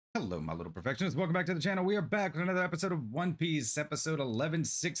Hello, my little perfectionists. Welcome back to the channel. We are back with another episode of One Piece, episode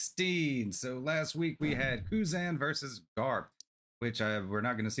 1116. So last week we had Kuzan versus Garp, which we're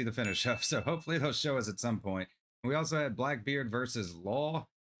not going to see the finish of, so hopefully they'll show us at some point. We also had Blackbeard versus Law,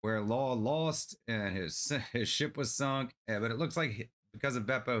 where Law lost and his ship was sunk, but it looks like because of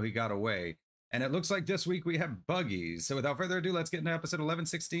Beppo he got away. And it looks like this week we have Buggy. So without further ado, let's get into episode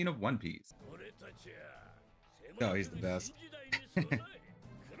 1116 of One Piece. Oh, he's the best.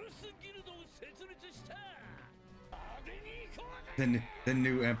 The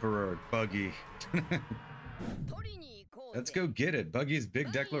new emperor, Buggy. Let's go get it. Buggy's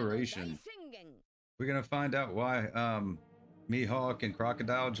big declaration. We're gonna find out why Mihawk and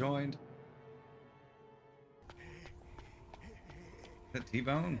Crocodile joined. That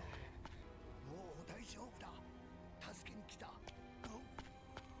T-Bone?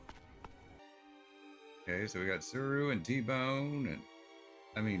 Okay, so we got Suru and T-Bone, and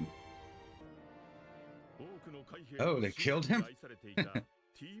I mean, oh, they killed him?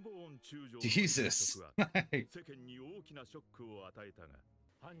 Jesus.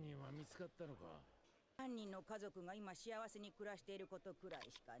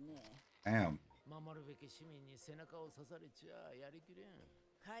 Damn.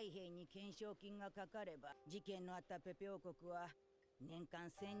 海兵に懸賞金がかかれば事件のあったペペ王国は年間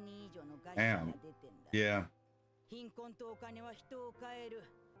1000人以上の餓死者が出てんだ。Yeah. 貧困とお金は人を変える。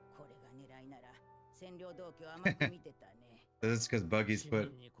これが狙いなら占領同居を甘く見てたね。This is because Buggy's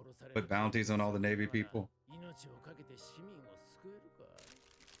put bounties on all the Navy people.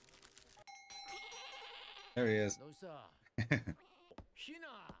 There he is.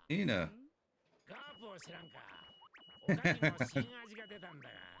 Hina.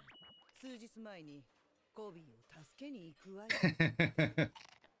 数日前にコビーを助けに行くわよ。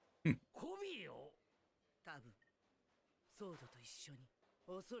コビーを？多分ソードと一緒に。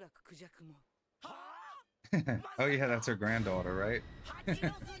おそらくクジャクも。Oh yeah, that's her granddaughter, right? よ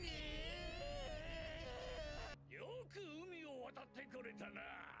く海を渡ってくれたな。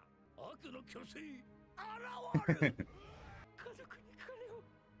悪の巨星現る。家族に金を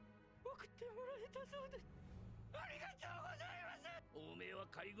送ってもらえたそうです。ありがとうございます。おめえは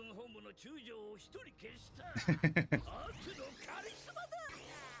海軍本部の中将を一人消した。悪のカリスマだ。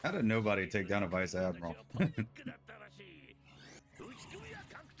How did nobody take down a vice admiral? パニックだったらしい。打ち込みは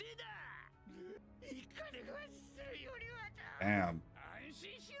確定だ。いかではするよりはだ。Damn. 安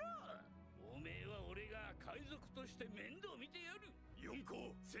心しろ。おめえは俺が海賊として面倒見てやる。四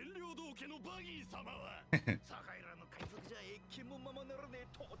皇占領道家のバギー様はサカイラの海賊じゃ気もままならねえ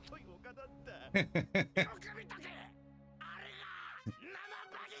尊いお方だった。よく見とけ。あれが生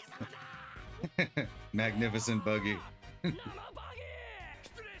バギー様だ。Magnificent Buggy. 生バギー。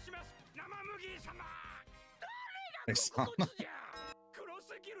失礼します。生麦様。誰がここじゃ。クロ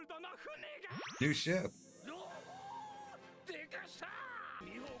スギルドの船が。New ship. でかした。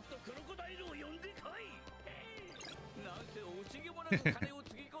ミホークとクロコダイルを呼んでこい。なんせ惜しげもなく金を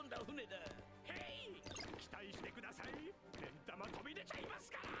つぎ込んだ船だ。へい、期待してください。目ん玉飛び出ちゃいま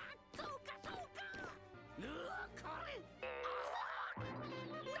すから。そうかそうか。うわ、これ。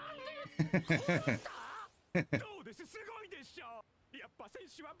なんで。こうだ。どうです、すごいでしょ。やっぱ選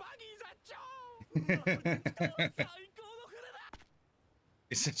手はバギー座長。最高の船だ。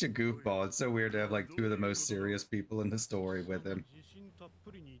 He's such a goofball. It's so weird to have like two of the most serious people in the story with him. 船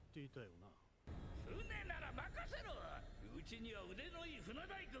なら任せろ。うちには腕のいい船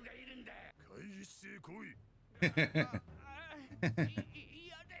大工がいるんだ。会議室へ来い。嫌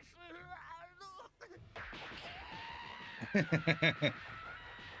です。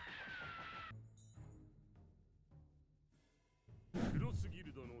クロスギ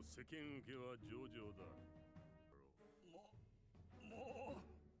ルドの世間受けは上々だ。もう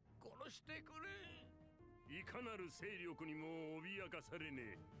殺してくれ。いかなる勢力にも脅かされ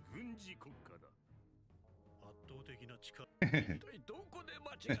ねえ軍事国家だ。圧倒的な力。一体どこで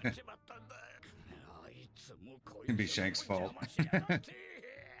間違っちまったんだ。あいつもこいつも It'd be Shank's fault. そ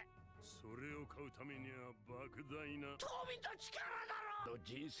れを買うためには莫大な富と力だろ。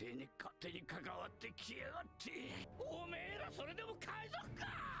人生に勝手に関わってきやがって。おめえらそれでも海賊か。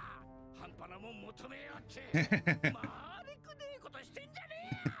半端なもん求めやがって。まるくねえことしてんじゃね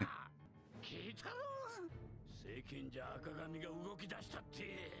えよ。聞いたろ。政権じゃ赤髪が動き出したっ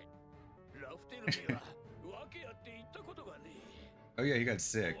て。ラフテルには訳あって言ったことがねえ。Oh yeah, he got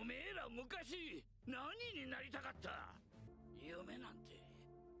sick. おめえら昔何になりたかった。夢なんて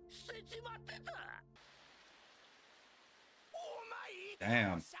捨てちまってた。お前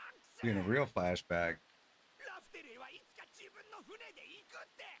Damn. You're in a real flashback. ラフテレはいつか自分の船で行くっ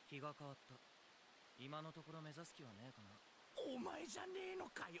て。気が変わった。今のところ目指す気はねえかな。お前じゃねえの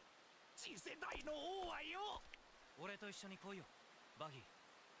かよ。次世代の王はよ。俺と一緒に来いよ、バギー。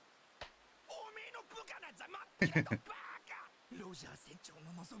おめえの部下なんざ待ってやとバカ。ロジャー船長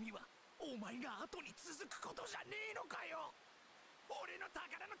の望みはお前が後に続くことじゃねえのかよ。俺の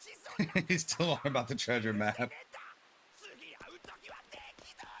宝の地図をHe's still on about the treasure map. 次会う時は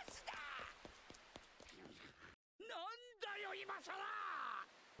敵同士だ。なんだよ今さら。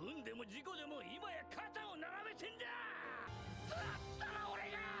運でも事故でも今や肩を並べてんだ。だったら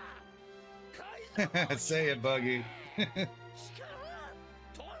俺が Say it, Buggy. 力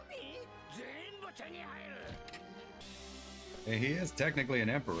富全部手に入る。 Hey, he is technically an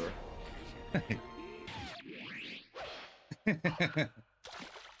emperor.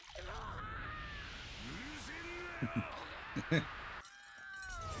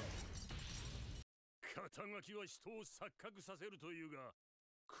 肩書きは人を錯覚させるというが、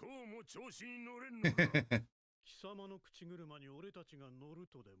こうも調子に乗れんのか。貴様の口車に俺たちが乗る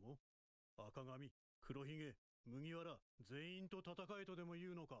とでも、赤髪、黒ひげ、麦わら、全員と戦えとでも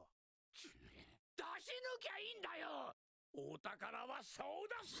言うのか。出し抜きゃいいんだよ。お宝は争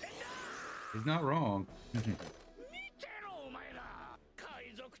奪戦だ。 He's not wrong. 見てろお前ら。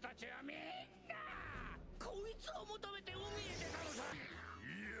海賊たちはみんなこいつを求めて海へ出たのさ。や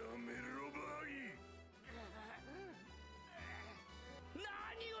めろバギー。何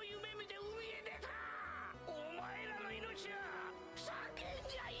を夢見て海へ出た。お前らの命は叫ん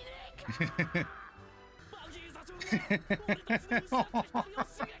じゃいねえか。バギー社長が俺たちの失った光を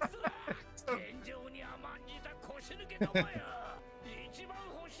刺激する。天井に甘んじた腰抜けどもよ。一番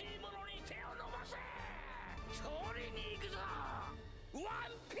欲しいものに手を伸ばせ。取りに行くぞワ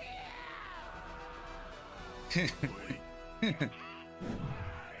ンピース。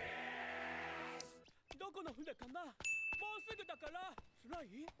どこの船かな。もうすぐだからスラ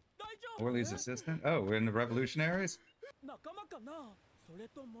イ大丈夫。 Orly's assistant? Oh, we're in the revolutionaries? 仲間かな。それ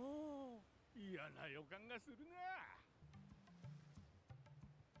とも嫌な予感がするな。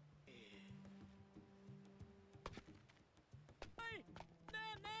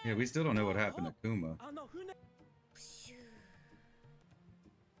 Yeah, we still don't know what happened to Kuma. あの船プシュ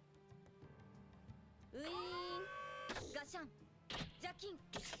ーウィーンガシャンジャキン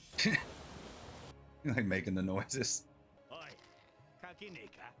Like making the noises. おい、書けねえ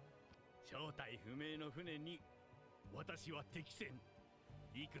か。正体不明の船に私は適船。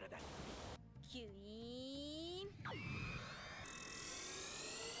いくらだ。キュイーン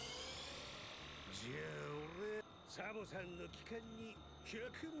じゃあ俺サボさんの機関に100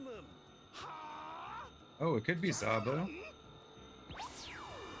万。はあ。 Oh, it could be Sabo. ドラゴ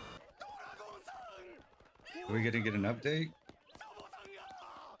ンさん。 Are we gonna get an update? サボさんが。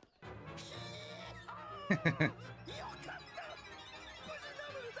よかった。無事ダ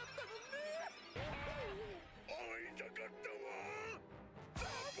ブルだったのね。会いたかったわ。サ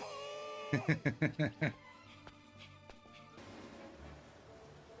ボ。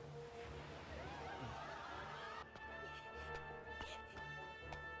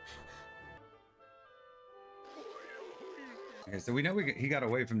 Okay, so we know he got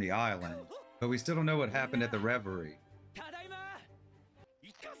away from the island, but we still don't know what happened at the reverie. ただいま。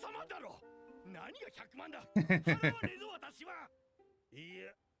イカ様だろ。何が100万だ。払わねえぞ私は。い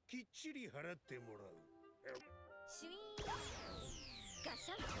や、きっちり払ってもらう。シュイーンガ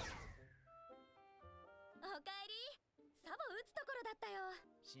シャンおかえり。サボ打つところだったよ。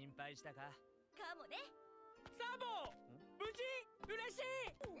心配したか。かもね。サボ無事嬉し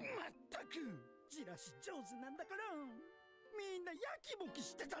い。まったくチラシ上手なんだから。みんなやきもき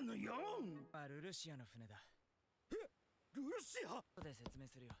してたのよ。ルルシアの船だ。ルルシア。後で説明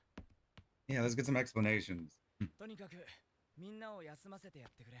するよ。 Yeah, let's get some explanations. とにかくみんなを休ませてや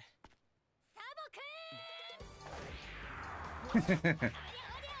ってくれ。サボくん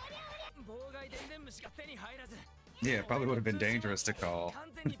妨害電電虫が手に入らず。 Yeah, it probably would have been dangerous to call.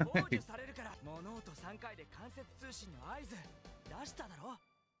 完全に防御されるから。物音3回で間接通信の合図出しただろ。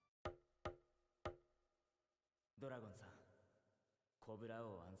ドラゴンさん、コブラ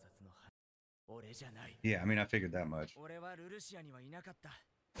王暗殺の犯俺じゃない。 Yeah, I mean, I figured that much. 俺はルルシアにはいなかった。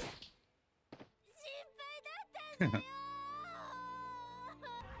心配だったんだよ。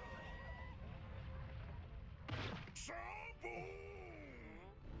サボー。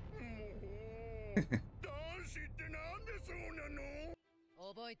もう男子ってなんでそうなの。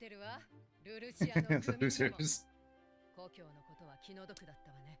覚えてるわ。ルルシアの The 組にも losers. 故郷のことは気の毒だっ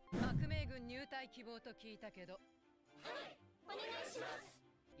たわね。革命軍入隊希望と聞いたけど。お願いします。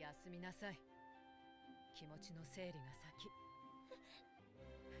休みなさい。気持ちの整理が先。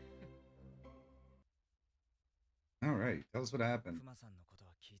 All right, tell us what happened. クマさんのこと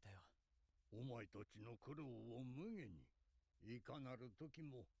は聞いたよ。お前たちの苦労を無限に。いかなる時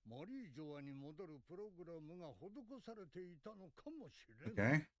もマリージョアに戻るプログラムが施されていたのかもしれん。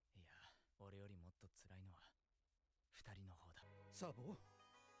Okay. いや、俺よりもっと辛いのは二人の方だ。サボ、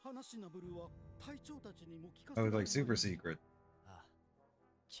話なぶるは隊長たちにも聞か Oh, せられ like super secret. ああ、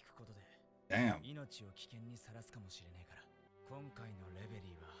聞くことで Damn. 命を危険にさらすかもしれねえから、今回のレベ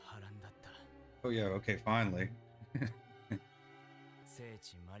リーは波乱だった。 Oh yeah, okay, finally. 聖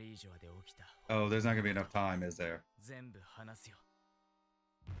地マリージョアで起きた Oh, there's not gonna be enough time, is there? 全部話すよ。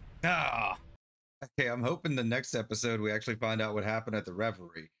 Ah! Okay, I'm hoping the next episode we actually find out what happened at the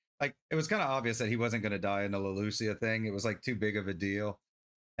Reverie. Like, it was kind of obvious that he wasn't going to die in the Lelucia thing. It was like too big of a deal.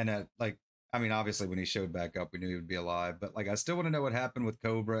 And that, like, I mean, obviously when he showed back up, we knew he would be alive. But like, I still want to know what happened with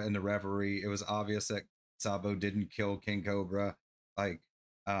Cobra and the Reverie. It was obvious that Sabo didn't kill King Cobra. Like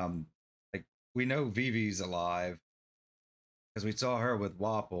we know Vivi's alive because we saw her with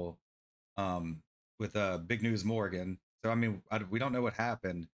Wapple, with Big News Morgan. So I mean, we don't know what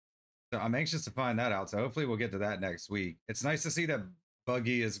happened. So I'm anxious to find that out. So hopefully we'll get to that next week. It's nice to see that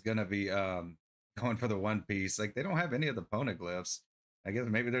Buggy is gonna be going for the One Piece. Like they don't have any of the poneglyphs. I guess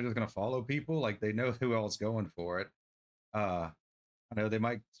maybe they're just gonna follow people. Like they know who else going for it. I know they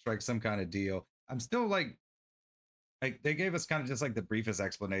might strike some kind of deal. I'm still like they gave us kind of just like the briefest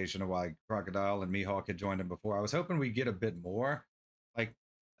explanation of why Crocodile and Mihawk had joined him before. I was hoping we'd get a bit more. Like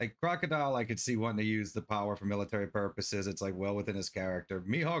Crocodile, I could see wanting to use the power for military purposes. It's like well within his character.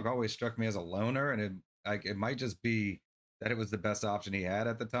 Mihawk always struck me as a loner, and it might just be that it was the best option he had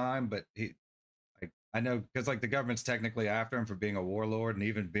at the time. But I know because like the government's technically after him for being a warlord, and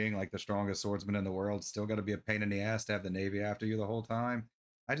even being like the strongest swordsman in the world, still got to be a pain in the ass to have the Navy after you the whole time.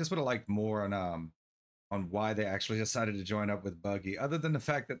 I just would have liked more on why they actually decided to join up with Buggy, other than the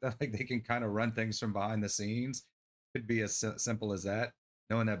fact that like they can kind of run things from behind the scenes. Could be as simple as that,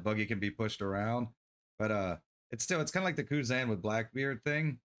 knowing that Buggy can be pushed around. But it's kind of like the Kuzan with Blackbeard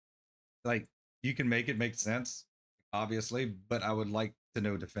thing. Like you can make it make sense, obviously, but I would like to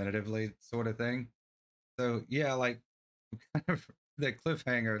know definitively, sort of thing. So yeah, like kind of the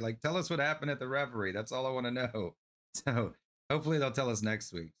cliffhanger, like tell us what happened at the Reverie. That's all I want to know. So hopefully they'll tell us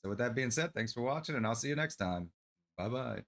next week. So with that being said, thanks for watching, and I'll see you next time. Bye bye.